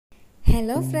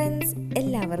Hello friends,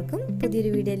 എല്ലാവർക്കും പുതിയൊരു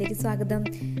വീഡിയോയിലേക്ക് സ്വാഗതം.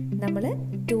 നമ്മൾ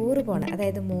ടൂർ പോണ,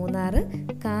 അതായത് മൂന്നാർ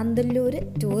കാന്തല്ലൂർ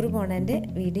ടൂർ പോണതിൻ്റെ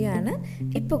വീഡിയോ ആണ്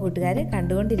ഇപ്പോൾ കൂട്ടുകാർ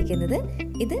കണ്ടുകൊണ്ടിരിക്കുന്നത്.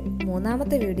 ഇത്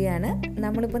മൂന്നാമത്തെ വീഡിയോ ആണ്.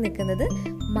 നമ്മളിപ്പോൾ നിൽക്കുന്നത്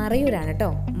മറയൂരാണ്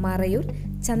കേട്ടോ. മറയൂർ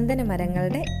ചന്ദന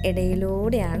മരങ്ങളുടെ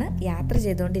ഇടയിലൂടെയാണ് യാത്ര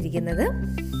ചെയ്തുകൊണ്ടിരിക്കുന്നത്.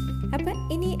 അപ്പം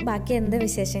ഇനി ബാക്കി എന്താ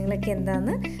വിശേഷങ്ങളൊക്കെ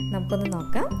എന്താണെന്ന് നമുക്കൊന്ന്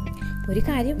നോക്കാം. ഒരു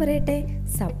കാര്യം പറയട്ടെ,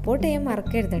 സപ്പോർട്ട് ചെയ്യാൻ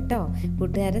മറക്കരുത് കേട്ടോ.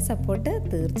 കൂട്ടുകാരുടെ സപ്പോർട്ട്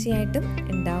തീർച്ചയായിട്ടും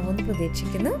ഉണ്ടാവുമെന്ന്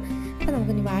പ്രതീക്ഷിക്കുന്നു. അപ്പം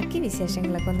നമുക്കിനി ബാക്കി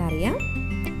വിശേഷങ്ങളൊക്കെ ഒന്ന് അറിയാം.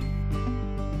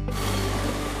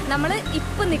 നമ്മൾ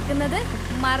ഇപ്പോൾ നിൽക്കുന്നത്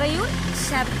മറയൂർ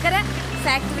ശർക്കര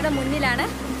ഫാക്ടറിയുടെ മുന്നിലാണ്.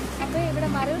 അപ്പോൾ ഇവിടെ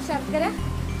മറയൂർ ശർക്കര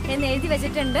എന്ന് എഴുതി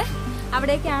വെച്ചിട്ടുണ്ട്.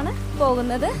 അവിടേക്കാണ്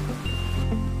പോകുന്നത്.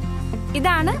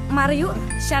 ഇതാണ് മറയൂർ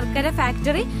ശർക്കര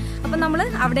ഫാക്ടറി. അപ്പം നമ്മൾ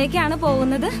അവിടേക്കാണ്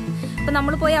പോകുന്നത്. അപ്പം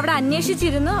നമ്മൾ പോയി അവിടെ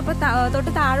അന്വേഷിച്ചിരുന്നു. അപ്പോൾ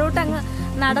തൊട്ട് താഴോട്ട് അങ്ങ്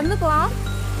നടന്നു പോവാം.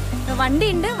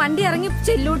 വണ്ടിയുണ്ട്, വണ്ടി ഇറങ്ങി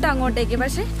ചെല്ലൂട്ട് അങ്ങോട്ടേക്ക്.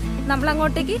 പക്ഷെ നമ്മൾ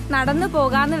അങ്ങോട്ടേക്ക് നടന്നു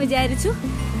പോകാമെന്ന് വിചാരിച്ചു.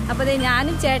 അപ്പോൾ ദേ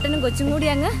ഞാനും ചേട്ടനും കൊച്ചും കൂടി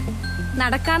അങ്ങ്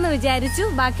നടക്കാമെന്ന് വിചാരിച്ചു.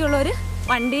 ബാക്കിയുള്ളവർ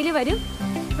വണ്ടിയിൽ വരും.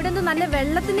 ഇവിടെ എന്തോ നല്ല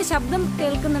വെള്ളത്തിൻ്റെ ശബ്ദം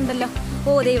കേൾക്കുന്നുണ്ടല്ലോ.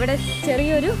 ഓ ദേ ഇവിടെ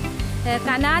ചെറിയൊരു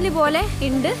കനാല് പോലെ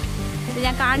ഉണ്ട്.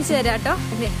 ഞാൻ കാണിച്ചു തരാം കേട്ടോ.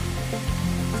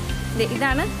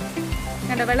 ഇതാണ്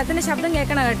കേട്ടോ, വെള്ളത്തിൻ്റെ ശബ്ദം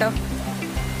കേൾക്കണം കേട്ടോ.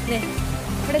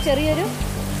 ഇവിടെ ചെറിയൊരു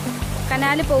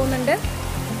കനാല് പോകുന്നുണ്ട്.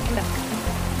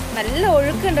 നല്ല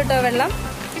ഒഴുക്കുണ്ട് കേട്ടോ, വെള്ളം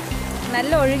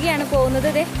നല്ല ഒഴുകിയാണ് പോകുന്നത്.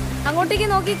 ഇതേ അങ്ങോട്ടേക്ക്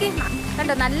നോക്കിക്കേ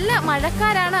കണ്ടോ, നല്ല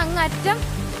മഴക്കാരാണ് അങ്ങ് അറ്റം.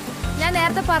 ഞാൻ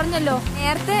നേരത്തെ പറഞ്ഞല്ലോ,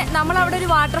 നേരത്തെ നമ്മൾ അവിടെ ഒരു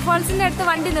വാട്ടർഫാൾസിന്റെ അടുത്ത്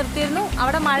വണ്ടി നിർത്തിയിരുന്നു.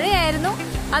 അവിടെ മഴയായിരുന്നു.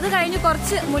 അത് കഴിഞ്ഞ്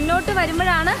കുറച്ച് മുന്നോട്ട്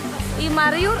വരുമ്പോഴാണ് ഈ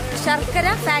മറയൂർ ശർക്കര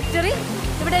ഫാക്ടറി.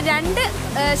 ഇവിടെ 2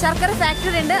 ശർക്കര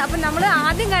ഫാക്ടറി ഉണ്ട്. അപ്പം നമ്മൾ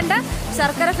ആദ്യം കണ്ട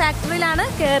ശർക്കര ഫാക്ടറിയിലാണ്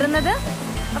കയറുന്നത്.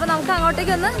 അപ്പം നമുക്ക്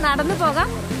അങ്ങോട്ടേക്ക് ഒന്ന് നടന്നു പോകാം.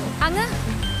 അങ്ങ്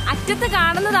അറ്റത്ത്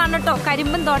കാണുന്നതാണ് കേട്ടോ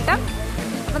കരിമ്പൻ തോട്ടം.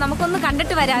 അപ്പം നമുക്കൊന്ന്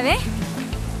കണ്ടിട്ട് വരാവേ.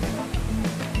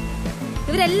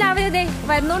 ഇവരെല്ലാവരും ഇതേ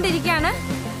വരുന്നോണ്ടിരിക്കുകയാണ്.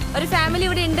 ഒരു ഫാമിലി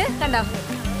ഇവിടെ ഉണ്ട് കണ്ടോ.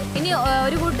 ഇനി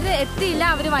ഒരു കൂട്ടര് എത്തിയില്ല,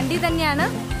 അവർ വണ്ടി തന്നെയാണ്.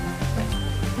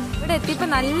 ഇവിടെ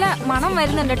എത്തിയപ്പോൾ നല്ല മണം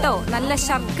വരുന്നുണ്ട് കേട്ടോ. നല്ല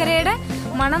ശർക്കരയുടെ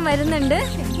മണം വരുന്നുണ്ട്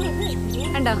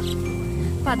കണ്ടോ.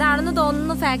 അപ്പൊ അതാണെന്ന്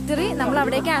തോന്നുന്നു ഫാക്ടറി. നമ്മൾ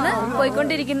അവിടേക്കാണ്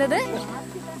പോയിക്കൊണ്ടിരിക്കുന്നത്.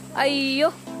 അയ്യോ,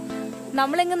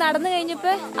 നമ്മളിങ്ങ് നടന്നു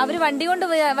കഴിഞ്ഞപ്പോ അവര് വണ്ടി കൊണ്ട്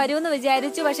വരുമെന്ന്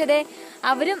വിചാരിച്ചു. പക്ഷെ അതെ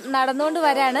അവരും നടന്നുകൊണ്ട്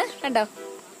വരാണ് കണ്ടോ.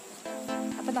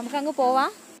 അപ്പൊ നമുക്കങ്ങ് പോവാം.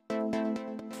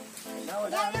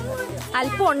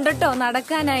 അല്പം ഉണ്ട് കേട്ടോ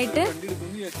നടക്കാനായിട്ട്.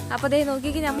 അപ്പൊ ദേ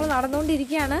നോക്കിക്ക് നമ്മൾ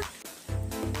നടന്നുകൊണ്ടിരിക്കുകയാണ്.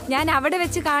 ഞാൻ അവിടെ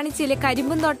വെച്ച് കാണിച്ചില്ലേ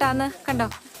കരിമ്പും തോട്ടാന്ന് കണ്ടോ.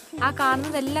 ആ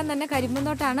കാണുന്നതെല്ലാം തന്നെ കരിമ്പും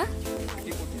തോട്ടാണ്.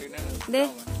 ദേ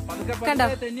കണ്ടോ,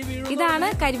 ഇതാണ്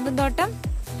കരിമ്പും തോട്ടം.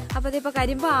 അപ്പൊ ഇപ്പൊ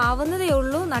കരിമ്പ് ആവുന്നതേ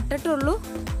ഉള്ളൂ, നട്ടിട്ടുള്ളൂ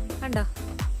കണ്ടോ.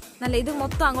 നല്ല ഇത്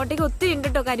മൊത്തം അങ്ങോട്ടേക്ക് ഒത്തിരി ഉണ്ട്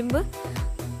കേട്ടോ കരിമ്പ്.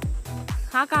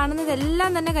 ആ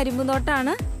കാണുന്നതെല്ലാം തന്നെ കരിമ്പും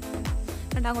തോട്ടാണ്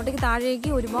കണ്ടോ. അങ്ങോട്ടേക്ക് താഴേക്ക്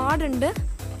ഒരുപാടുണ്ട്.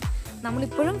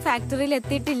 നമ്മളിപ്പോഴും ഫാക്ടറിയിൽ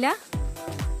എത്തിയിട്ടില്ല.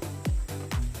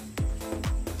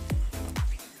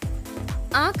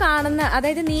 ആ കാണുന്ന,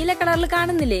 അതായത് നീല കളറിൽ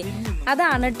കാണുന്നില്ലേ,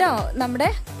 അതാണ് കേട്ടോ നമ്മുടെ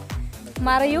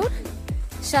മറയൂർ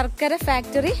ശർക്കര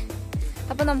ഫാക്ടറി.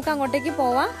 അപ്പൊ നമുക്ക് അങ്ങോട്ടേക്ക്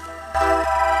പോവാം.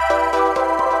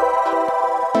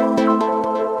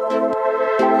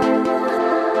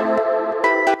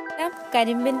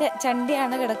 കരിമ്പിന്റെ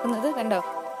ചണ്ടിയാണ് കിടക്കുന്നത് കണ്ടോ,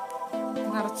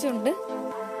 നിറച്ചുണ്ട്.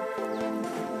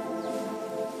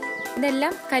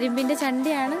 ഇതെല്ലാം കരിമ്പിന്റെ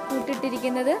ചണ്ടിയാണ്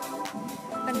കൂട്ടിയിട്ടിരിക്കുന്നത്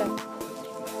കണ്ടോ.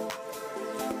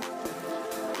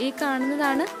 ഈ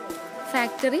കാണുന്നതാണ്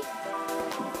ഫാക്ടറി.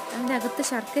 അതിന്റെ അകത്ത്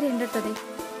ശർക്കര ഉണ്ട് കേട്ടതേ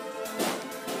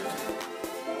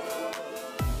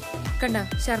കണ്ടോ.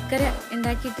 ശർക്കര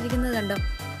ഉണ്ടാക്കിയിട്ടിരിക്കുന്നത് കണ്ടോ.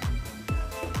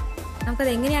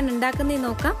 നമുക്കത് എങ്ങനെയാണ് ഉണ്ടാക്കുന്നതെന്ന്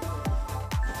നോക്കാം.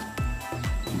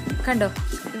 കണ്ടോ,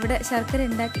 ഇവിടെ ശർക്കര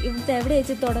ഉണ്ടാക്കി. ഇവിടുത്തെ എവിടെ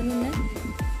വെച്ച് തുടങ്ങുന്നത്?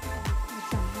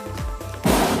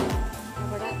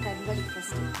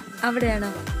 അവിടെയാണോ?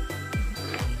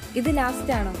 ഇത്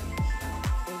ലാസ്റ്റ് ആണോ?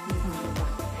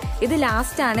 ഇത്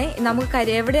ലാസ്റ്റ് ആണ്. നമുക്ക്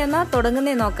എവിടെയാണോ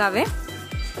തുടങ്ങുന്നതെന്ന് നോക്കാവേ.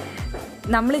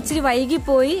 നമ്മൾ ഇച്ചിരി വൈകി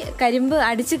പോയി, കരിമ്പ്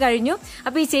അടിച്ചു കഴിഞ്ഞു.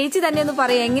 അപ്പൊ ഈ ചേച്ചി തന്നെ ഒന്ന്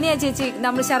പറയാം, എങ്ങനെയാ ചേച്ചി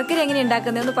നമ്മൾ ശർക്കര എങ്ങനെയാ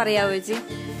ഉണ്ടാക്കുന്നത് ഒന്ന് പറയാവോ ചേച്ചി?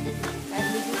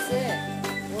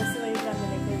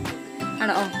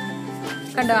 ആണോ?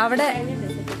 കണ്ടോ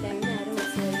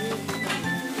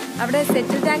അവിടെ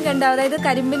സെറ്റിൽ ടാങ്ക് ഉണ്ട്. അതായത്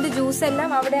കരിമ്പിന്റെ ജ്യൂസ് എല്ലാം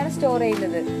അവിടെയാണ് സ്റ്റോർ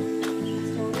ചെയ്യുന്നത്.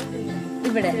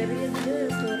 ഇവിടെ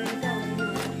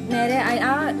നേരെ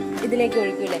ആ ഇതിലേക്ക്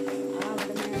ഒഴിക്കൂലേ?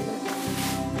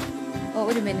 ഓ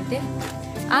ഒരു മിനിറ്റ്.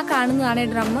 ആ കാണുന്നതാണ്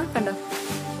ഡ്രമ്മ് കണ്ടോ.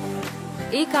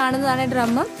 ഈ കാണുന്നതാണ്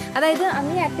ഡ്രമ്മ്. അതായത്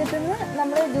അങ്ങേ അറ്റത്തുനിന്ന്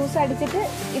നമ്മൾ ജ്യൂസ് അടിച്ചിട്ട്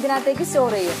ഇതിനകത്തേക്ക്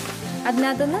സ്റ്റോർ ചെയ്യും.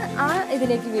 അതിനകത്തുനിന്ന് ആ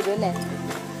ഇതിലേക്ക് വീഴും അല്ലേ.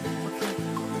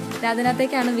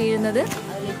 അതിനകത്തേക്കാണ് വീഴുന്നത്.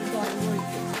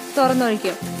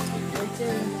 തുറന്നൊഴിക്കും.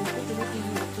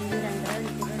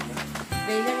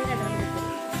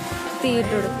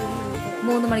 തീയിട്ടോട്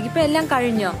 3 മണിക്ക്. ഇപ്പൊ എല്ലാം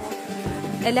കഴിഞ്ഞോ?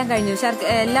 എല്ലാം കഴിഞ്ഞു.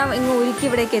 എല്ലാം ഇങ്ങ് ഉരുക്കി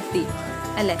ഇവിടേക്ക് എത്തി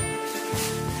അല്ലേ?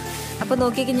 അപ്പൊ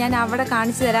നോക്കിയേക്ക്, ഞാൻ അവിടെ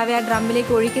കാണിച്ചു തരാം. ആ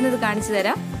ഡ്രമ്മിലേക്ക് ഒഴിക്കുന്നത് കാണിച്ചു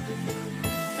തരാം.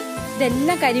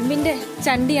 ഇതെല്ലാം കരിമ്പിന്റെ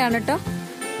ചണ്ടിയാണ് കേട്ടോ.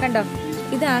 കണ്ടോ,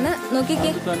 ഇതാണ്.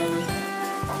 നോക്കിക്കേ,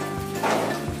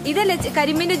 ഇതല്ലേ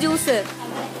കരിമ്പിന്റെ ജ്യൂസ്?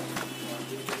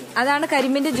 അതാണ്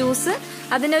കരിമ്പിന്റെ ജ്യൂസ്.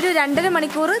 അതിനൊരു 2.5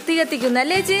 മണിക്കൂർ തീ കത്തിക്കുന്നു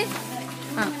അല്ലേ ചേച്ചി?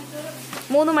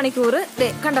 3 മണിക്കൂർ.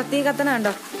 കണ്ടോ തീ കത്തണ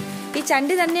കണ്ടോ? ഈ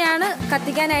ചണ്ടി തന്നെയാണ്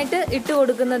കത്തിക്കാനായിട്ട് ഇട്ട്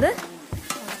കൊടുക്കുന്നത്.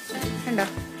 കണ്ടോ,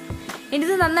 ഇനി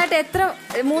ഇത് നന്നായിട്ട് എത്ര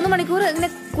 3 മണിക്കൂർ ഇങ്ങനെ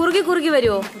കുറുകി കുറുകി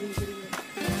വരുമോ?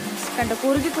 കണ്ടോ,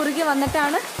 കുറുകി കുറുകി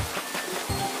വന്നിട്ടാണ്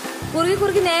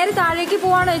കുറുകി നേരെ താഴേക്ക്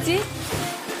പോവാണോ ചേച്ചി?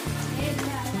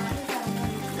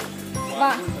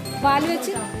 വാല്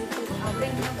വെച്ച്.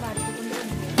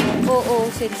 ഓ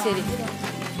ശരി ശരി.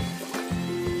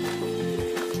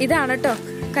 ഇതാണ് കേട്ടോ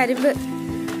കരിമ്പ്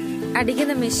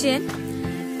അടിക്കുന്ന മെഷീൻ.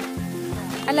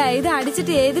 അല്ല, ഇത്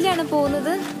അടിച്ചിട്ട് ഏതിലാണ്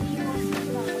പോകുന്നത്?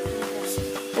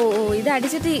 ഓ ഇത്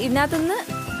അടിച്ചിട്ട് ഇതിനകത്തുനിന്ന്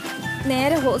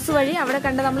നേരെ ഹോസ് വഴി അവിടെ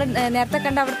കണ്ട നമ്മൾ നേരത്തെ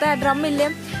കണ്ട അവിടുത്തെ ഡ്രമ്മില്ലേ,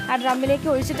 ആ ഡ്രമ്മിലേക്ക്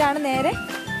ഒഴിച്ചിട്ടാണ് നേരെ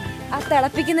ആ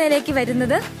തിളപ്പിക്കുന്നതിലേക്ക്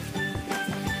വരുന്നത്.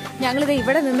 ഞങ്ങളിത്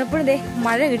ഇവിടെ നിന്നപ്പോഴും ഇതേ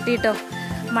മഴ കിട്ടിയിട്ടോ.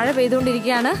 മഴ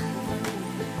പെയ്തുകൊണ്ടിരിക്കുകയാണ്.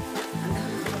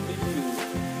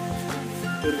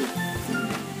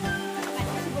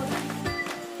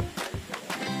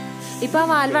 ഇപ്പൊ ആ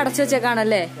വാൽവ് അടച്ചു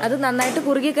വെച്ചേക്കാണല്ലേ? അത് നന്നായിട്ട്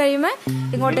കുറുകി കഴിയുമ്പോ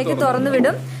ഇങ്ങോട്ടേക്ക് തുറന്നു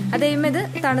വിടും. അത് കഴിയുമ്പോ ഇത്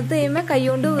തണുത്ത് കഴിയുമ്പോ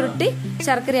കൈകൊണ്ട് ഉരുട്ടി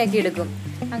ശർക്കരയാക്കി എടുക്കും.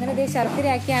 അങ്ങനെ ഇതേ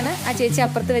ശർക്കരയാക്കിയാണ് ആ ചേച്ചി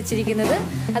അപ്പുറത്ത് വെച്ചിരിക്കുന്നത്.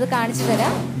 അത് കാണിച്ചു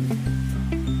തരാം.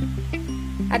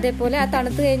 അതേപോലെ ആ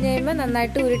തണുത്ത് കഴിഞ്ഞ് കഴിയുമ്പോൾ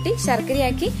നന്നായിട്ട് ഉരുട്ടി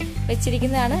ശർക്കരയാക്കി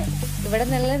വെച്ചിരിക്കുന്നതാണ്. ഇവിടെ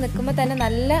നല്ല നിൽക്കുമ്പോൾ തന്നെ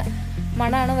നല്ല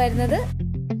മണമാണ് വരുന്നത്.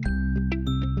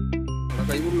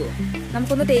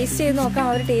 നമുക്കൊന്ന് ടേസ്റ്റ് ചെയ്ത് നോക്കാം.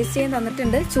 അവർ ടേസ്റ്റ് ചെയ്യാൻ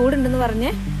തന്നിട്ടുണ്ട്. ചൂടുണ്ടെന്ന്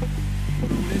പറഞ്ഞേ.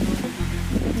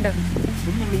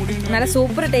 നല്ല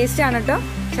സൂപ്പർ ടേസ്റ്റ് ആണ് കേട്ടോ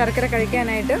ശർക്കര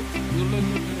കഴിക്കാനായിട്ട്.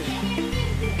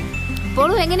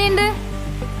 പോളു എങ്ങനെയുണ്ട്?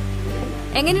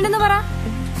 എങ്ങനെയുണ്ടെന്ന് പറ.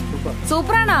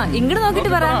 സൂപ്പറാണോ? ഇങ്ങോട്ട്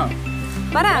നോക്കിട്ട് പറ.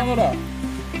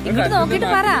 ഇങ്ങോട്ട് നോക്കിട്ട്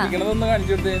പറ.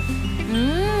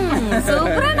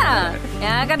 സൂപ്പറാണോ?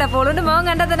 ഞാൻ കണ്ട പോളുണ്ട് മോൻ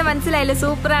കണ്ടാ തന്നെ മനസ്സിലായില്ലേ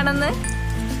സൂപ്പറാണെന്ന്.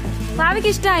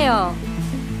 പാവയ്ക്ക് ഇഷ്ടായോ?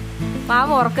 പാവ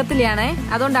ഉറക്കത്തിലാണേ,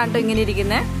 അതുകൊണ്ടാണ് കേട്ടോ ഇങ്ങനെ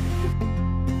ഇരിക്കുന്നത്.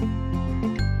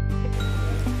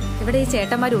 ഇവിടെ ഈ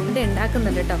ചേട്ടന്മാർ ഉണ്ട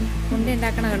ഉണ്ടാക്കുന്നുണ്ട് കേട്ടോ. ഉണ്ട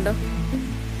ഉണ്ടാക്കണ കണ്ടോ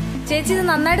ചേച്ചി? ഇത്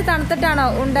നന്നായിട്ട് തണുത്തിട്ടാണോ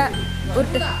ഉണ്ട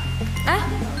ഉരുട്ട്?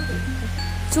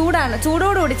 ചൂടാണ്,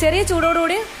 ചൂടോടുകൂടി, ചെറിയ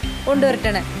ചൂടോടുകൂടി ഉണ്ട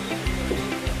ഉരുട്ടണേ.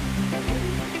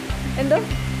 എന്തോ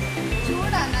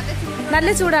നല്ല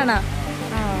ചൂടാണോ?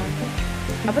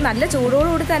 അപ്പൊ നല്ല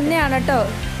ചൂടോടുകൂടി തന്നെയാണ് കേട്ടോ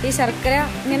ഈ ശർക്കര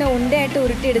ഇങ്ങനെ ഉണ്ടയായിട്ട്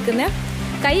ഉരുട്ടിയെടുക്കുന്നത്.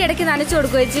 കൈ ഇടയ്ക്ക് നനച്ചു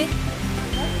കൊടുക്കും ചേച്ചി.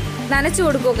 നനച്ചു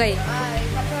കൊടുക്കോ? കൈ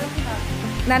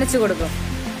നനച്ചു കൊടുക്കും.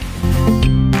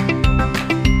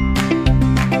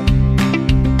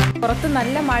 പുറത്ത്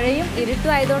നല്ല മഴയും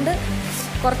ഇരുട്ടും ആയതുകൊണ്ട്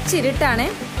കുറച്ച് ഇരുട്ടാണ്.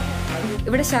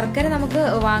 ഇവിടെ ശർക്കര നമുക്ക്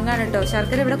വാങ്ങാൻ കേട്ടോ.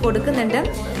 ശർക്കര ഇവിടെ കൊടുക്കുന്നുണ്ട്.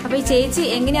 അപ്പൊ ഈ ചേച്ചി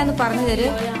എങ്ങനെയാന്ന് പറഞ്ഞു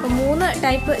തരും. ഇപ്പൊ 3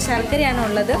 ടൈപ്പ് ശർക്കരയാണ്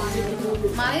ഉള്ളത്.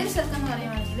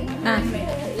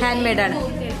 ഹാൻഡ് മെയ്ഡ് ആണ്.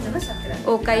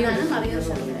 ഓ കൈ.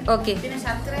 ഓക്കെ.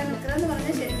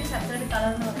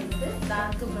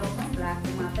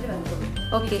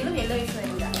 ഓക്കെ.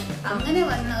 അങ്ങനെ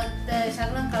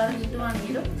ശകലം കളർ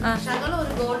കിട്ടുവാണെങ്കിലും ശകലം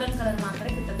ഒരു ഗോൾഡൻ കളർ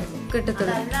മാത്രമേ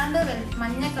കിട്ടത്തുള്ളൂ. അല്ലാണ്ട്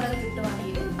മഞ്ഞ കളർ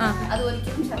കിട്ടുവാണെങ്കിലും അത്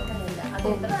ഒരിക്കലും ശർക്കരയല്ല. അത്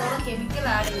എത്രത്തോളം കെമിക്കൽ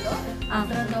ആഡ് ചെയ്തോ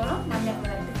അത്രത്തോളം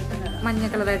മഞ്ഞ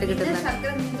കളറായിട്ട് കിട്ടുന്നത്.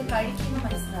 ശർക്കര നിങ്ങൾക്ക് കഴിക്കുമ്പോൾ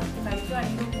മനസ്സിലാവും.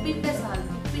 കഴിക്കുവാണെങ്കിൽ ഉപ്പിന്റെ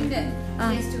സാൾട്ടിന്റെ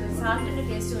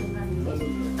ടേസ്റ്റ് വരുവാണെങ്കിൽ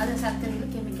അത് ശർക്കരയിൽ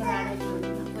കെമിക്കൽ ആഡ് ആയിട്ട്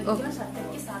ഒരിക്കലും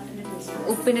ശർക്കരയ്ക്ക് സാൾട്ടിന്റെ ടേസ്റ്റ്,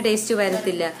 ഉപ്പിന്റെ ടേസ്റ്റ്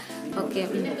വരത്തില്ല. ഓക്കെ.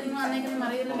 പിന്നെ നിങ്ങൾ വന്നേക്കുന്ന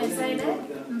മറിയുള്ള മെസ്സൈഡ്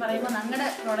പറയുമ്പോൾ ഞങ്ങളുടെ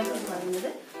പ്രോഡക്റ്റ്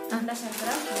പറയുന്നത് ശർക്കര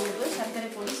ഉപ്പ്, ശർക്കര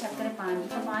പൊടി, ശർക്കര പാനി.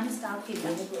 ഇപ്പൊ പാനി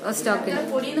സ്റ്റോക്കില്ല.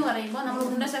 പൊടി എന്ന് പറയുമ്പോൾ നമ്മൾ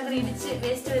ഉണ്ട ശർക്കര ഇടിച്ച്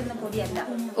വേസ്റ്റ് വരുന്ന പൊടിയല്ല.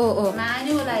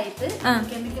 മാനുവലായിട്ട്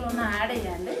കെമിക്കൽ ഒന്നും ആഡ്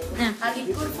ചെയ്യാണ്ട് ആ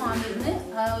ലിക്വിഡ് ഫോമിൽ നിന്ന്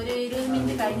ഒരു 20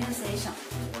 മിനിറ്റ് കഴിഞ്ഞതിന് ശേഷം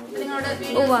നിങ്ങളുടെ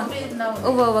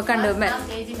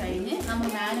സ്റ്റേജ് കഴിഞ്ഞ് നമ്മൾ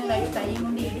മാനുവലായിട്ട് കൈ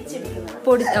കൊണ്ട് ഇടിച്ചെടുക്കുന്നത്.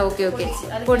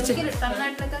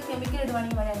 തമിഴ്നാട്ടിലൊക്കെ കെമിക്കൽ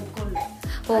ഇടുവാണെങ്കിൽ വളരെ അൽക്കോളുണ്ട്.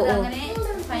 അങ്ങനെ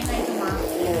ഫൈനായിട്ട്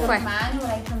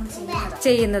മാനുവലായിട്ട് നമ്മൾ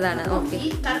ചെയ്യുന്നതാണ്. ഓക്കെ. ഈ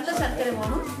കറുത്ത ശർക്കര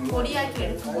പോലും പൊടിയാക്കി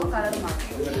എടുക്കുമ്പോൾ കളർ മാറും.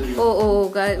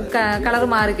 കളർ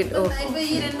മാറി കിട്ടും. ഇപ്പൊ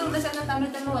ഈ 2 ഉണ്ട ശർക്കര തമ്മിൽ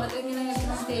തന്നെ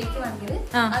തേക്കുവാണെങ്കിൽ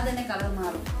അത് തന്നെ കളർ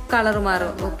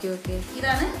മാറും. Okay okay.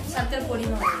 ഇതാണ് ശർക്കര പൊടി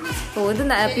എന്ന്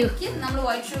പറയുന്നത്. നമ്മൾ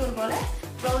വൈറ്റ് ഷുഗർ പോലെ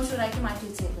ബ്രൗൺ ഷുഗർ ആക്കി മാറ്റി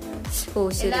വെച്ചേക്കുന്നത്.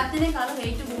 എല്ലാത്തിനേക്കാളും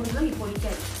റേറ്റ് കൂടുതലും ഈ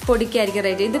പൊടിക്കായിരിക്കും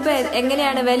റേറ്റ്. ഇതിപ്പോ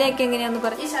എങ്ങനെയാണ് വിലയൊക്കെ എങ്ങനെയാന്ന്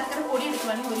പറഞ്ഞു? ഈ ശർക്കര പൊടി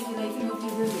എടുക്കുവാണെങ്കിൽ 1 കിലോയ്ക്ക്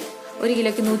 120 രൂപ. 1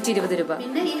 കിലോയ്ക്ക് 120 രൂപ.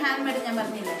 പിന്നെ ഈ ഹാൻഡ് മെയ്ഡ് ഞാൻ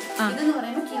പറഞ്ഞില്ലേ, ഇതെന്ന്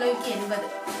പറയുമ്പോൾ കിലോയ്ക്ക്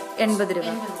 80 രൂപ.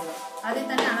 അതിൽ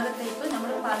തന്നെ അനദർ ടൈപ്പ്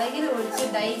നമ്മൾ പലകിൽ ഒഴിച്ച്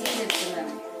ഡൈ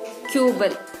ചെയ്തെടുക്കുന്നതാണ്.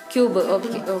 ക്യൂബ്. ഓക്കെ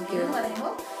എന്ന്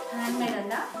പറയുമ്പോൾ ഹാൻഡ് മെയ്ഡ്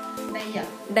അല്ല,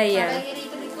 ഡൈ ആണ്.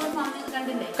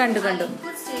 കണ്ടു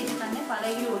സ്റ്റേജിൽ തന്നെ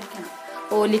പലകിൽ ഒഴിക്കണം.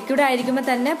 ലിക്വിഡ് ആയിരിക്കുമ്പോ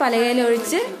തന്നെ പലകയിൽ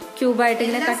ഒഴിച്ച് ക്യൂബായിട്ട്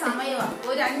ഇങ്ങനെ കട്ട്. സമയമാണ്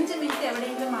ഒരു 5 മിനിറ്റ്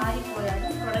എവിടെയെങ്കിലും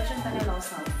മാറിപ്പോയാലും പ്രൊഡക്ഷൻ തന്നെ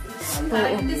ലോസ് ആവും.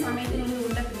 കറക്റ്റ് സമയത്തിന്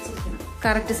ഉണ്ട പിടിച്ചിരിക്കണം.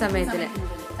 കറക്റ്റ് സമയത്തിന്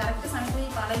ഈ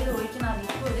പലകിൽ ഒഴിക്കുന്ന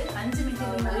ലിക്വിഡ് 5 മിനിറ്റ്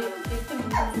 8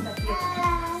 മിനിറ്റ്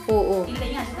തട്ടിയെടുക്കണം.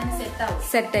 ഇല്ലെങ്കിൽ അത് തന്നെ സെറ്റ് ആവും.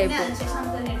 അതിനുശേഷം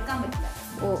നമുക്ക് എടുക്കാൻ പറ്റില്ല.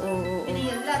 പിന്നെ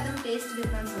എല്ലാത്തിനും ടേസ്റ്റ്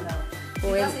ഡിഫറൻസ് ഉണ്ടാവും.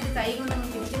 ഇത് കൈ കൊണ്ട് നമ്മൾ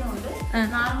പിടിക്കുന്നതുകൊണ്ട്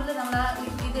നോർമല് നമ്മൾ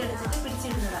ഇത് എടുത്തിട്ട്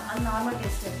പിടിച്ചിടുന്നതാണ്, അത് നോർമൽ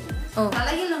ടേസ്റ്റ് ആയിരിക്കും.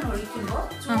 കളയിൽ നമ്മൾ ഒഴിക്കുമ്പോൾ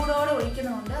ചൂടോടെ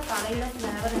ഒഴിക്കുന്നതുകൊണ്ട് കളയുടെ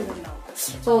ഫ്ലേവർ ഉണ്ടാവും,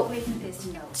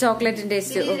 ചോക്ലേറ്റിന്റെ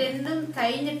ടേസ്റ്റ്. രണ്ടും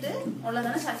കഴിഞ്ഞിട്ട്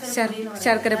ഉള്ളതാണ്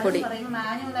ശർക്കരപ്പൊടി.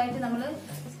 മാനുവലായിട്ട് നമ്മൾ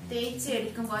തേച്ച്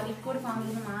എടുക്കുമ്പോൾ ആ ലിക്വിഡ് ഫാമിൽ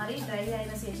നിന്ന് മാറി ഡ്രൈ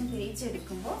ആയതിനു ശേഷം തേച്ച്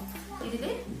എടുക്കുമ്പോൾ ഇതില്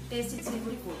ടേസ്റ്റ് ഇച്ചിരി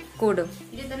കൂടി കൂടും.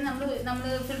 ഇതിൽ തന്നെ നമ്മൾ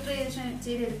ഫിൽട്രേഷൻ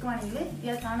ചെയ്ത് എടുക്കുവാണെങ്കിൽ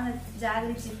ഇയാൾ കാണുന്ന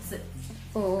ജാഗരി ചിപ്സ്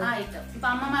ഐറ്റം ഇപ്പൊ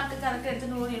അമ്മമാർക്ക് കറക്റ്റ്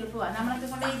എടുത്തിട്ട് പോയി എളുപ്പമാണ്. നമ്മളൊക്കെ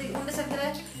കൊണ്ട് ഇത് കൊണ്ട് ശർക്കര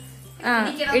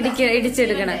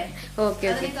ഇടിച്ചെടുക്കണം.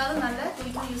 അതിനേക്കാളും നല്ല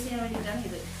ക്വിക്ക് യൂസ് ചെയ്യാൻ വേണ്ടിയിട്ടാണ്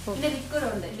ഇത്. പിന്നെ ലിക്വിഡ്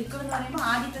ഉണ്ട്. ലിക്വിഡ് എന്ന് പറയുമ്പോൾ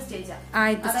ആദ്യത്തെ സ്റ്റേജാണ്.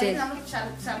 അതായത് നമ്മൾ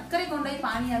ശർക്കര കൊണ്ടുപോയി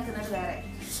പാനിയാക്കുന്നത് വേറെ,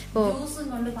 ജ്യൂസും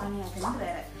കൊണ്ട് പാനിയാക്കുന്നത്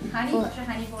വേറെ. ഹണി പക്ഷെ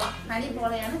ഹണി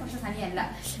പോലെയാണ്, പക്ഷെ ഹണി അല്ല.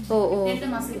 2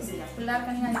 മാസം യൂസ് ചെയ്യാം.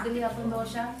 പിള്ളേർക്കാണെങ്കിൽ ഇഡ്ഡലി, അപ്പം,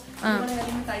 ദോശ അതുപോലെ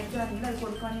കാര്യങ്ങൾ കഴിക്കുവാണെങ്കിൽ അത്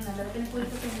കൊടുക്കുവാണെങ്കിൽ നല്ലത്. പിന്നെ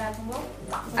കുരുക്കൊക്കെ ഉണ്ടാക്കുമ്പോൾ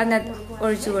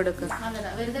ഒഴിച്ചു കൊടുക്കും.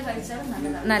 നല്ലതാണ്. വെറുതെ കഴിച്ചാലും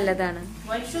നല്ലതാണ്.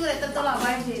 വൈറ്റ് ഷുഗർ എത്രത്തോളം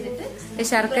അവോയ്ഡ് ചെയ്തിട്ട്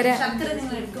ശർക്കര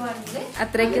നിങ്ങൾ എടുക്കുവാണെങ്കിൽ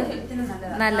അത്രയ്ക്ക്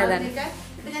നല്ലതാണ്.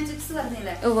 ഇപ്പൊ ഞാൻ ചിപ്സ്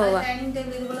പറഞ്ഞില്ലേ, ഡൈനിങ്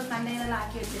ടേബിൾ ഇതുപോലെ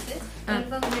കണ്ടെയ്നറിലാക്കി വെച്ചിട്ട്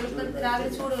രാവിലെ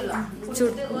ചൂടുവെള്ളം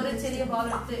കുടിച്ചിട്ട് ഒരു ചെറിയ ബോൾ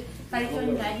എടുത്ത്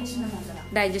കഴിക്കുവാണെങ്കിൽ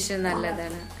ഡൈജഷൻ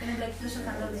നല്ലതാണ്. പിന്നെ ബ്ലഡ് പ്രഷർ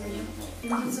കൺട്രോൾ ചെയ്യും,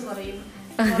 ഇമ്യൂൺസ് കുറയും,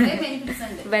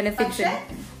 ബെനിഫിറ്റ്സ്.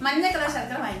 മഞ്ഞ കളർ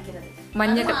ശർക്കര വാങ്ങിക്കരുത്.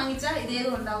 വാങ്ങിച്ചാൽ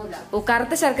ഇതേതും ഉണ്ടാവില്ല.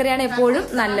 കറുത്ത ശർക്കരയാണ് എപ്പോഴും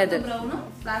നല്ലത്. ബ്രൗണും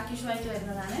ബ്ലാക്കിഷും ആയിട്ട്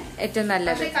വരുന്നതാണ് ഏറ്റവും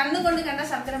നല്ലത്. പക്ഷെ കണ്ണുകൊണ്ട് കണ്ട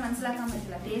ശർക്കര മനസ്സിലാക്കാൻ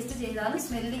പറ്റില്ല. ടേസ്റ്റ് ചെയ്താലും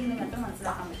സ്മെല്ലിങ്ങിന് കണ്ട്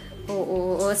മനസ്സിലാക്കാൻ പറ്റും.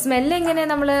 സ്മെല്ല് എങ്ങനെ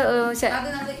നമ്മള്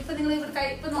ഇപ്പൊ നിങ്ങൾ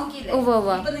ഇപ്പൊ നോക്കിയില്ലേ,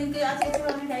 ഇപ്പൊ നിങ്ങൾക്ക് ആ ചേച്ചി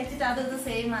കഴിച്ചിട്ട് അത്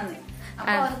സെയിം ആണ്.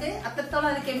 അപ്പൊ അവർക്ക് അത്രത്തോളം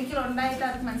അത് കെമിക്കൽ ഉണ്ടായിട്ട്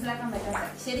അവർക്ക് മനസ്സിലാക്കാൻ പറ്റാത്ത.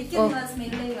 ശരിക്കും നിങ്ങൾ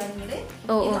സ്മെല്ല് ചെയ്യുകയാണെങ്കിൽ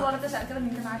ഇതുപോലത്തെ ശർക്കര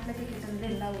നിങ്ങൾക്ക് നാട്ടിലൊക്കെ കിട്ടുന്നത്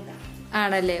ഉണ്ടാവില്ല.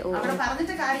 ആണല്ലേ? അവിടെ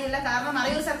പറഞ്ഞിട്ട് കാര്യമില്ല. കാരണം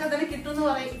അറിയൂർ സർക്കാർ തന്നെ കിട്ടുന്നു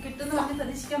പറഞ്ഞ്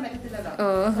പ്രതീക്ഷിക്കാൻ പറ്റത്തില്ലല്ലോ.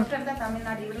 തൊട്ടടുത്ത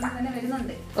തമിഴ്നാട് ഇവിടെ തന്നെ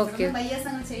വരുന്നുണ്ട്,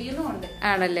 പയ്യസങ്ങൾ ചെയ്യുന്നുണ്ട്.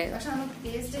 ആണല്ലേ? പക്ഷെ നമുക്ക്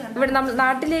ടേസ്റ്റ് ഇവിടെ നമ്മൾ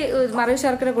നാട്ടില് മറയൂർ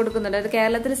ശർക്കര കൊടുക്കുന്നുണ്ട്. അത്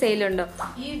കേരളത്തിൽ സെയിലുണ്ടോ?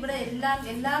 ഈ ഇവിടെ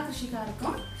എല്ലാ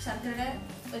കൃഷിക്കാർക്കും ശർക്കരയുടെ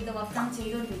ഇത് വർക്കാണ്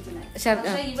ചെയ്തുകൊണ്ടിരിക്കുന്നത്.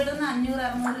 പക്ഷെ ഇവിടുന്ന്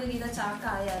 500-600 വീതം ചാക്ക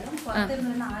ആയാലും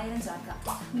പുറത്തിരുന്ന് 1000 ചാക്ക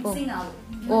മിക്സിംഗ് ആവും.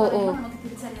 നമുക്ക്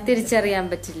തിരിച്ചറിയാൻ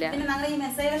പറ്റില്ല. പിന്നെ ഞങ്ങൾ ഈ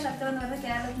മെസ്സേജ ശർക്കര എന്ന് പറഞ്ഞാൽ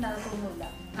കേരളത്തിന്റെ അകത്തൊന്നുമില്ല,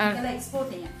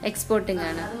 എക്സ്പോർട്ടിംഗ്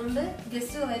ആണ്. അതുകൊണ്ട്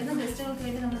വരുന്ന ഗസ്റ്റുകൾക്ക്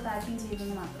വേണ്ടി നമ്മൾ പാക്കിംഗ്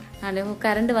ചെയ്യുന്നത് മാത്രം. അതെ.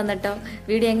 കറണ്ട് വന്നിട്ടോ,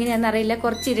 വീഡിയോ എങ്ങനെയാണെന്ന് അറിയില്ല,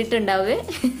 കുറച്ച് ഇരുട്ടുണ്ടാവേ.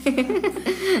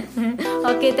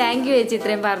 ഓക്കെ, താങ്ക് യു ചേച്ചി,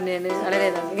 ഇത്രയും പറഞ്ഞത് വളരെ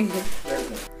നന്ദി.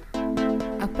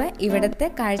 അപ്പം ഇവിടുത്തെ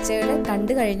കാഴ്ചകൾ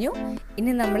കണ്ടു കഴിഞ്ഞു.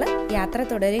 ഇനി നമ്മൾ യാത്ര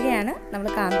തുടരുകയാണ്. നമ്മൾ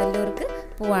കാന്തല്ലൂർക്ക്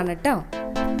പോവാണ് കേട്ടോ.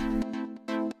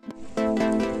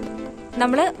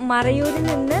 നമ്മള് മറയൂരിൽ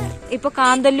നിന്ന് ഇപ്പൊ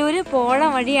കാന്തല്ലൂര് പോണ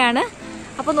വഴിയാണ്.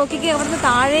 അപ്പൊ നോക്കിക്കേ, അവിടുന്ന്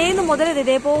താഴേന്ന് മുതൽ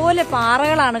ഇതേപോലെ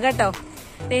പാറകളാണ് കേട്ടോ.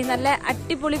 നല്ല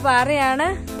അടിപൊളി പാറയാണ്.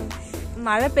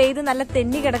 മഴ പെയ്ത് നല്ല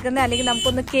തെന്നി കിടക്കുന്ന, അല്ലെങ്കിൽ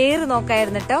നമുക്കൊന്ന് കേറി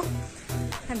നോക്കായിരുന്നു കേട്ടോ.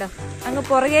 കണ്ടോ, അങ്ങ്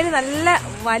പുറകേല് നല്ല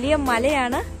വലിയ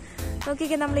മലയാണ്.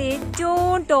 നോക്കിക്കേ, നമ്മൾ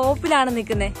ഏറ്റവും ടോപ്പിലാണ്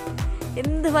നിൽക്കുന്നത്.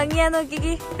 എന്ത് ഭംഗിയാ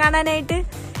നോക്കിക്കേ കാണാനായിട്ട്.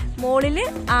 മോളില്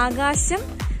ആകാശം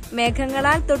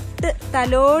മേഘങ്ങളാൽ തൊട്ട്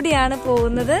തലോടിയാണ്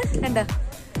പോകുന്നത്. കണ്ടോ,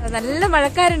 നല്ല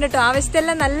മഴക്കാരുണ്ട് കേട്ടോ.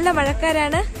 ആവശ്യത്തെല്ലാം നല്ല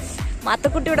മഴക്കാരാണ്.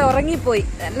 മാത്തക്കുട്ടി ഇവിടെ ഉറങ്ങിപ്പോയി.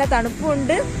 നല്ല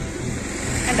തണുപ്പുണ്ട്.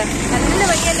 കണ്ടോ, നല്ല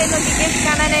ഭംഗിയല്ലേ നോക്കിക്കേ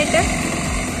കാണാനായിട്ട്.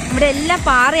 ഇവിടെ എല്ലാം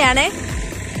പാറയാണേ.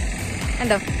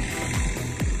 കണ്ടോ,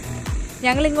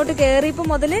 ഞങ്ങൾ ഇങ്ങോട്ട് കേറിയപ്പോ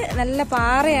മുതല് നല്ല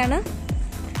പാറയാണ്.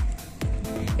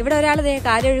 ഇവിടെ ഒരാൾ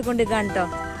കാര്യം ഒഴുകൊണ്ടിരിക്കാണ് കേട്ടോ.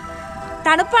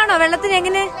 തണുപ്പാണോ? വെള്ളത്തിന്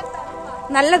എങ്ങനെ?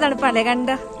 നല്ല തണുപ്പാണേ. കണ്ട,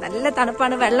 നല്ല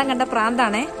തണുപ്പാണ്. വെള്ളം കണ്ട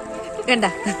പ്രാന്താണേ. കണ്ട,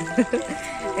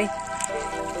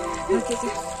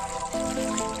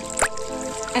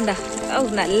 കണ്ട,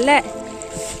 നല്ല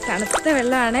തണുത്ത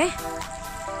വെള്ളമാണേ.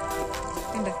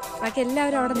 കണ്ട, ബാക്കി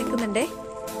എല്ലാവരും അവിടെ നിൽക്കുന്നുണ്ടേ.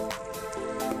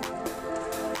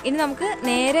 ഇനി നമുക്ക്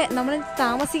നേരെ നമ്മൾ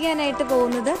താമസിക്കാനായിട്ട്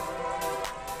പോകുന്നത്.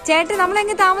 ചേട്ടൻ,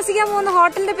 നമ്മളെങ്ങനെ താമസിക്കാൻ പോകുന്ന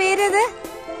ഹോട്ടലിന്റെ പേരേത്?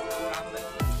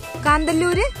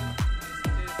 കാന്തല്ലൂര്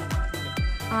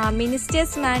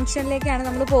മിനിസ്റ്റേഴ്സ് മാൻഷനിലേക്കാണ്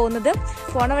നമ്മൾ പോകുന്നത്.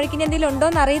 പോണ വഴിക്ക് ഇനി എന്തെങ്കിലും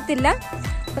ഉണ്ടോന്ന് അറിയത്തില്ല.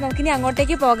 അപ്പൊ നമുക്കിനി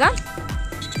അങ്ങോട്ടേക്ക് പോകാം.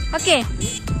 ഓക്കെ,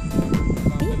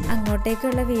 അങ്ങോട്ട്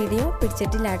അങ്ങോട്ടേക്കുള്ള വീഡിയോ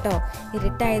പിടിച്ചിട്ടില്ല കേട്ടോ.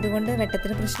 ഇരുട്ടായതുകൊണ്ട്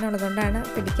വെട്ടത്തിന് പ്രശ്നമുള്ളതുകൊണ്ടാണ്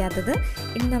പിടിക്കാത്തത്.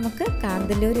 ഇനി നമുക്ക്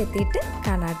കാന്തല്ലൂർ എത്തിയിട്ട്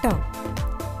കാണാം കേട്ടോ.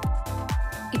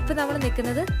 ഇപ്പം നമ്മൾ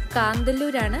നിൽക്കുന്നത്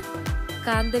കാന്തല്ലൂരാണ്.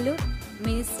 Kanthalloor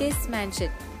ministers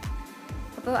mansion.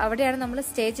 അപ്പോൾ അവിടെയാണ് നമ്മൾ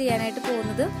സ്റ്റേ ചെയ്യാനായിട്ട്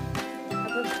പോകുന്നത്.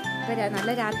 അപ്പോൾ നല്ല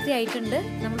രാത്രി ആയിട്ടുണ്ട്.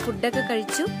 നമ്മൾ ഫുഡൊക്കെ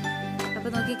കഴിച്ചു. അപ്പോൾ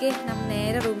നോക്കിക്കേ, നമ്മൾ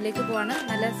നേരെ റൂമിലേക്ക് പോവാണ്.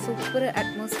 നല്ല സൂപ്പർ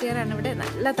അറ്റ്മോസ്ഫിയർ ആണ് ഇവിടെ.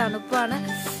 നല്ല തണുപ്പാണ്.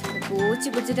 കോച്ചി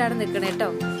പിടിച്ചിട്ടാണ് നിൽക്കണേ കേട്ടോ.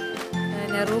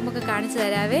 റൂമൊക്കെ കാണിച്ചു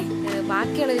തരാവേ.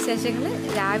 ബാക്കിയുള്ള വിശേഷങ്ങൾ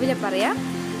രാവിലെ പറയാം.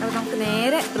 അപ്പോൾ നമുക്ക്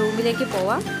നേരെ റൂമിലേക്ക്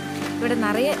പോവാം. ഇവിടെ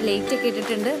നിറയെ ലൈറ്റൊക്കെ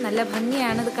ഇട്ടിട്ടുണ്ട്. നല്ല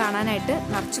ഭംഗിയാണ് ഇത് കാണാനായിട്ട്.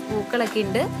 നിറച്ച് പൂക്കളൊക്കെ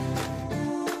ഉണ്ട്.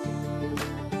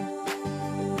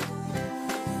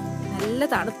 നല്ല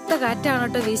തണുത്ത കാറ്റാണ്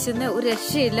കേട്ടോ വീശുന്നത്. ഒരു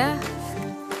രക്ഷയില്ല.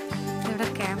 ഇവിടെ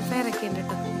ക്യാമ്പ് ഫയർ ഒക്കെ ഉണ്ട്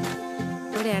കേട്ടോ.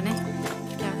 ഇവിടെയാണ്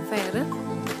ക്യാമ്പ് ഫയർ.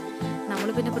 നമ്മൾ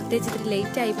പിന്നെ പ്രത്യേകിച്ച് ഇത്തിരി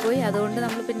ലേറ്റ് ആയിപ്പോയി. അതുകൊണ്ട്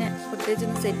നമ്മൾ പിന്നെ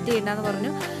പ്രത്യേകിച്ചൊന്ന് സെറ്റ് ചെയ്യണ്ടെന്ന്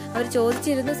പറഞ്ഞു. അവർ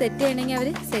ചോദിച്ചിരുന്നു സെറ്റ് ചെയ്യണമെങ്കിൽ അവർ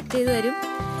സെറ്റ് ചെയ്ത് തരും.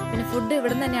 പിന്നെ ഫുഡ്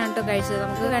ഇവിടെ നിന്ന് തന്നെയാണ് കേട്ടോ കഴിച്ചത്.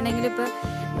 നമുക്ക് വേണമെങ്കിൽ ഇപ്പോൾ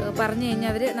പറഞ്ഞു കഴിഞ്ഞാൽ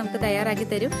അവർ നമുക്ക് തയ്യാറാക്കി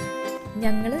തരും.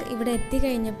 ഞങ്ങൾ ഇവിടെ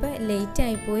എത്തിക്കഴിഞ്ഞപ്പോൾ ലേറ്റ്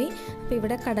ആയിപ്പോയി. അപ്പോൾ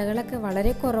ഇവിടെ കടകളൊക്കെ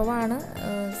വളരെ കുറവാണ്.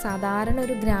 സാധാരണ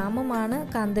ഒരു ഗ്രാമമാണ്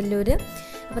കാന്തല്ലൂർ.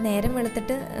 അപ്പോൾ നേരം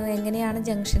വെളുത്തിട്ട് എങ്ങനെയാണ്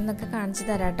ജംഗ്ഷൻ എന്നൊക്കെ കാണിച്ചു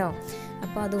തരാം കേട്ടോ.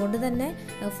 അപ്പോൾ അതുകൊണ്ട് തന്നെ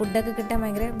ഫുഡൊക്കെ കിട്ടാൻ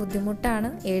ഭയങ്കര ബുദ്ധിമുട്ടാണ്.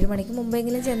 7 മണിക്ക്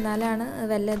മുമ്പെങ്കിലും ചെന്നാലാണ്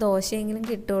വല്ല ദോശയെങ്കിലും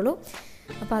കിട്ടുള്ളൂ.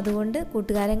 അപ്പോൾ അതുകൊണ്ട്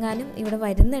കൂട്ടുകാരെങ്ങാനും ഇവിടെ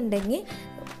വരുന്നുണ്ടെങ്കിൽ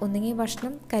ഒന്നുകിൽ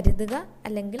ഭക്ഷണം കരുതുക,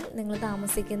 അല്ലെങ്കിൽ നിങ്ങൾ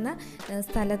താമസിക്കുന്ന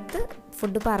സ്ഥലത്ത്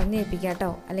ഫുഡ് പറഞ്ഞു ഏൽപ്പിക്കുക കേട്ടോ.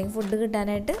 അല്ലെങ്കിൽ ഫുഡ്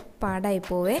കിട്ടാനായിട്ട് പാടായി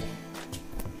പോവേ.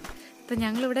 ഇപ്പം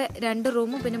ഞങ്ങളിവിടെ 2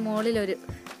 റൂമും പിന്നെ മുകളിലൊരു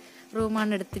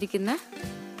റൂമാണ് എടുത്തിരിക്കുന്നത്.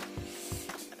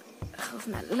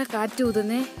 നല്ല കാറ്റ്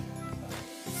ഊതുന്നേ.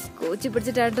 കോച്ചി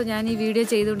പിടിച്ചിട്ടാട്ടോ ഞാൻ ഈ വീഡിയോ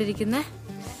ചെയ്തുകൊണ്ടിരിക്കുന്നത്.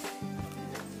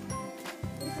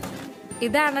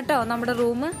 ഇതാണ് കേട്ടോ നമ്മുടെ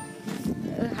റൂം.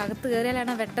 അകത്ത്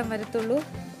കയറിയാലാണ് വെട്ടം വരത്തുള്ളൂ.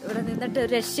 ഇവിടെ നിന്നിട്ട്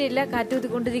ഒരു രക്ഷയില്ല. കാറ്റ്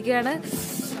ഊതിക്കൊണ്ടിരിക്കുകയാണ്.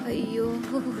 അയ്യോ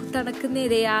തണുക്കുന്നേ.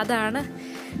 ഇതേ അതാണ്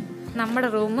നമ്മുടെ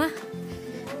റൂം.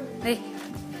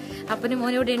 അപ്പനും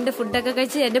മോനും ഇവിടെ ഉണ്ട്. ഫുഡൊക്കെ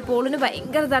കഴിച്ച്. എൻ്റെ പോളിന്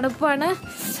ഭയങ്കര തണുപ്പാണ്.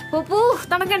 പൂ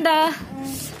തണുക്കണ്ട.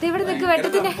 ഇവിടെ നിൽക്ക്,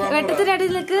 വെട്ടത്തിന്റെ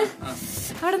അടിയിൽ നിൽക്ക്.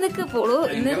 അവിടെ നിൽക്ക് പോളൂ.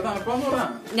 ഇന്ന്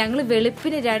ഞങ്ങള്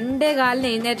വെളുപ്പിന് 2:15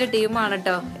 എഴുന്നേറ്റ ടീമാണ്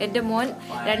കേട്ടോ. എന്റെ മോൻ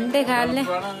 2:15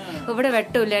 ഇവിടെ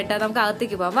വെട്ടമില്ല കേട്ടോ. നമുക്ക്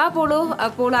അകത്തേക്ക് പോവാം. വാ പോളൂ.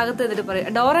 പോളൂ അകത്ത് എന്നിട്ട് പറയും.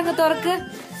 ഡോറങ്ങ് തുറക്ക്.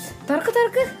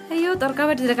 അയ്യോ തുറക്കാൻ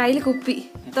പറ്റില്ല. കയ്യിൽ കുപ്പി.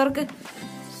 തുറക്ക്.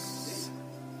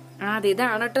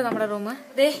 ഇതാണ് കേട്ടോ നമ്മുടെ റൂം.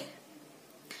 ദേ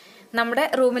നമ്മുടെ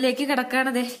റൂമിലേക്ക്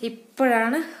കിടക്കാണതേ.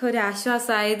 ഇപ്പോഴാണ് ഒരു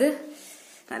ആശ്വാസമായത്.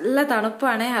 നല്ല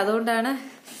തണുപ്പാണ്. അതുകൊണ്ടാണ്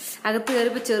അകത്ത്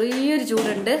കയറിയപ്പോൾ ചെറിയൊരു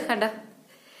ചൂടുണ്ട്. കണ്ട,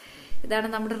 ഇതാണ്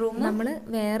നമ്മുടെ റൂം. നമ്മൾ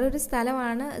വേറൊരു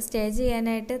സ്ഥലമാണ് സ്റ്റേ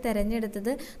ചെയ്യാനായിട്ട്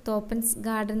തിരഞ്ഞെടുത്തത്. തോപ്പൻസ്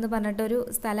ഗാർഡൻ എന്ന് പറഞ്ഞിട്ടൊരു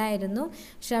സ്ഥലമായിരുന്നു.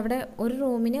 പക്ഷെ അവിടെ ഒരു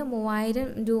റൂമിന് 3000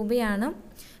 രൂപയാണ്.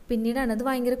 പിന്നീടാണ് അത്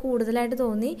ഭയങ്കര കൂടുതലായിട്ട്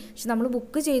തോന്നി. പക്ഷെ നമ്മൾ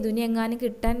ബുക്ക് ചെയ്തു. ഇനി എങ്ങാനും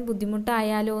കിട്ടാൻ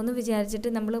ബുദ്ധിമുട്ടായാലോ എന്ന് വിചാരിച്ചിട്ട്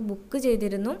നമ്മൾ ബുക്ക്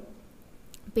ചെയ്തിരുന്നു.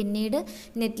 പിന്നീട്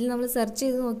നെറ്റിൽ നമ്മൾ സെർച്ച്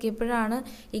ചെയ്ത് നോക്കിയപ്പോഴാണ്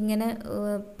ഇങ്ങനെ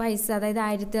പൈസ, അതായത്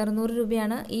 1600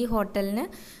 രൂപയാണ് ഈ ഹോട്ടലിന്.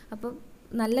 അപ്പം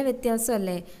നല്ല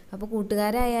വ്യത്യാസമല്ലേ. അപ്പോൾ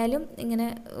കൂട്ടുകാരായാലും ഇങ്ങനെ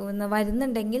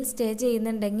വരുന്നുണ്ടെങ്കിൽ, സ്റ്റേ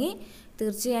ചെയ്യുന്നുണ്ടെങ്കിൽ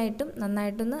തീർച്ചയായിട്ടും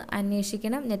നന്നായിട്ടൊന്ന്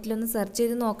അന്വേഷിക്കണം. നെറ്റിലൊന്ന് സെർച്ച്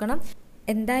ചെയ്ത് നോക്കണം.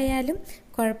 എന്തായാലും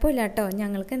കുഴപ്പമില്ല കേട്ടോ.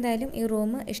 ഞങ്ങൾക്ക് എന്തായാലും ഈ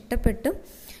റൂം ഇഷ്ടപ്പെട്ടു.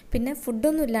 പിന്നെ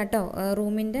ഫുഡൊന്നും ഇല്ല കേട്ടോ.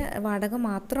 റൂമിൻ്റെ വാടക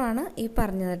മാത്രമാണ് ഈ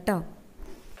പറഞ്ഞത് കേട്ടോ.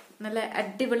 നല്ല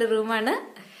അടിപൊളി റൂമാണ്.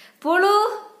 പോളൂ.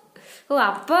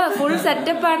 അപ്പ ഫുൾ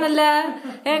സെറ്റപ്പ് ആണല്ലോ.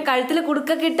 കഴുത്തില്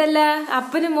കുടുക്കൊക്കെ ഇട്ടല്ല.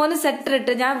 അപ്പനും മോനും സെറ്റർ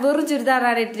ഇട്ട്. ഞാൻ വെറും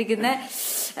ചുരിദാറാണ് ഇട്ടിരിക്കുന്നത്.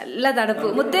 നല്ല തണുപ്പ്.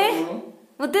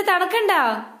 മുത്തേ തണുക്കണ്ടോ?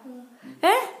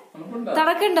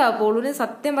 തണുക്കണ്ടോ? പോളൂന്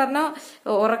സത്യം പറഞ്ഞ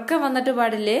ഉറക്കം വന്നിട്ട്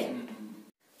പാടില്ലേ.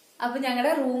 അപ്പൊ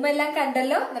ഞങ്ങളുടെ റൂമെല്ലാം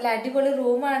കണ്ടല്ലോ. നല്ല അടിപൊളി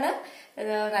റൂമാണ്.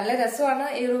 നല്ല രസമാണ്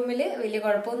ഈ റൂമില്. വലിയ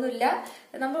കുഴപ്പമൊന്നുമില്ല.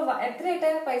 നമ്മൾ എത്രയായിട്ടാ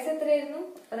പൈസ? എത്രയായിരുന്നു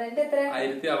റെന്റ്? എത്ര?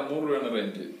 1600 രൂപയാണ്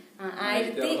റെന്റ്.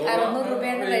 1600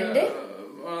 രൂപയാണ് റെന്റ്.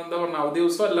 എന്താ പറഞ്ഞ അവധി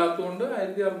ദിവസം അല്ലാത്തതുകൊണ്ട്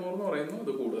 1600 എന്ന് പറയുന്നു.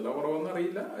 അത് കൂടുതലോ കുറവൊന്നും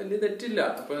അറിയില്ല. വലിയ തെറ്റില്ല.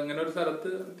 അപ്പൊ ഇങ്ങനെ ഒരു സ്ഥലത്ത്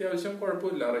അത്യാവശ്യം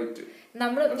കുഴപ്പമില്ല റേറ്റ്.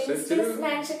 നമ്മള് മിനിസ്റ്റേഴ്സ്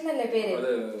മാൻഷൻ എന്നല്ലേ പേര്?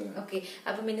 ഓക്കെ.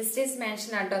 അപ്പൊ മിനിസ്റ്റേഴ്സ്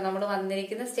മാൻഷൻ ആട്ടോ നമ്മൾ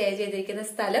വന്നിരിക്കുന്ന, സ്റ്റേ ചെയ്തിരിക്കുന്ന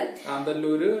സ്ഥലം.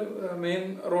 കാന്തല്ലൂര് മെയിൻ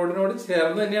റോഡിനോട്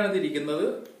ചേർന്ന് തന്നെയാണ് ഇത് ഇരിക്കുന്നത്.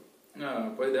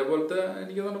 അപ്പൊ ഇതേപോലത്തെ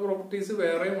എനിക്ക് തോന്നുന്ന പ്രോപ്പർട്ടീസ്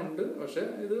വേറെയും ഉണ്ട്. പക്ഷെ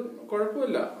ഇത്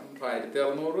കുഴപ്പമില്ല.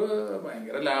 1600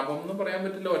 ഭയങ്കര ലാഭം എന്ന് പറയാൻ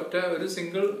പറ്റില്ല. ഒരു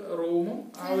സിംഗിൾ റൂമും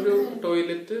ആ ഒരു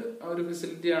ടോയ്ലറ്റ്, ആ ഒരു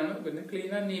ഫെസിലിറ്റിയാണ്. പിന്നെ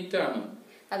ക്ലീൻ ആൻഡ് നീറ്റ് ആണ്.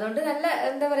 അതുകൊണ്ട് നല്ല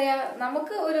എന്താ പറയാ,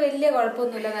 നമുക്ക് ഒരു വലിയ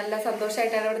കുഴപ്പമൊന്നുമില്ല. നല്ല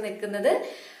സന്തോഷമായിട്ടാണ് ഇവിടെ നിൽക്കുന്നത്.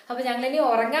 അപ്പൊ ഞങ്ങൾ ഇനി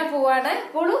ഉറങ്ങാൻ പോവാണ്.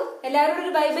 പോളൂ, എല്ലാവരോടും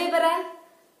ഒരു ബൈ ബൈ പറ.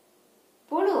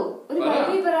 പോളൂ, ഒരു ബൈ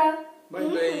ബൈ പറ.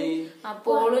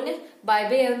 പോളുന് ബൈ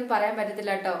ബൈ ഒന്നും പറയാൻ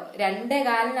പറ്റത്തില്ല കേട്ടോ.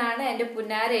 2:15 എന്റെ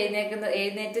പുന്നാര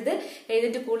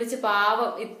എഴുന്നേറ്റ് കുളിച്ച്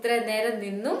പാവം ഇത്ര നേരം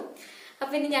നിന്നു.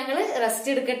 അപ്പൊ ഇനി ഞങ്ങള്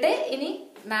റെസ്റ്റ് എടുക്കട്ടെ. ഇനി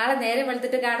നാളെ നേരം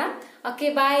വെളുത്തിട്ട് കാണാം. ഓക്കെ,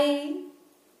 ബൈ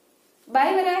ബൈ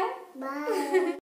വരാ.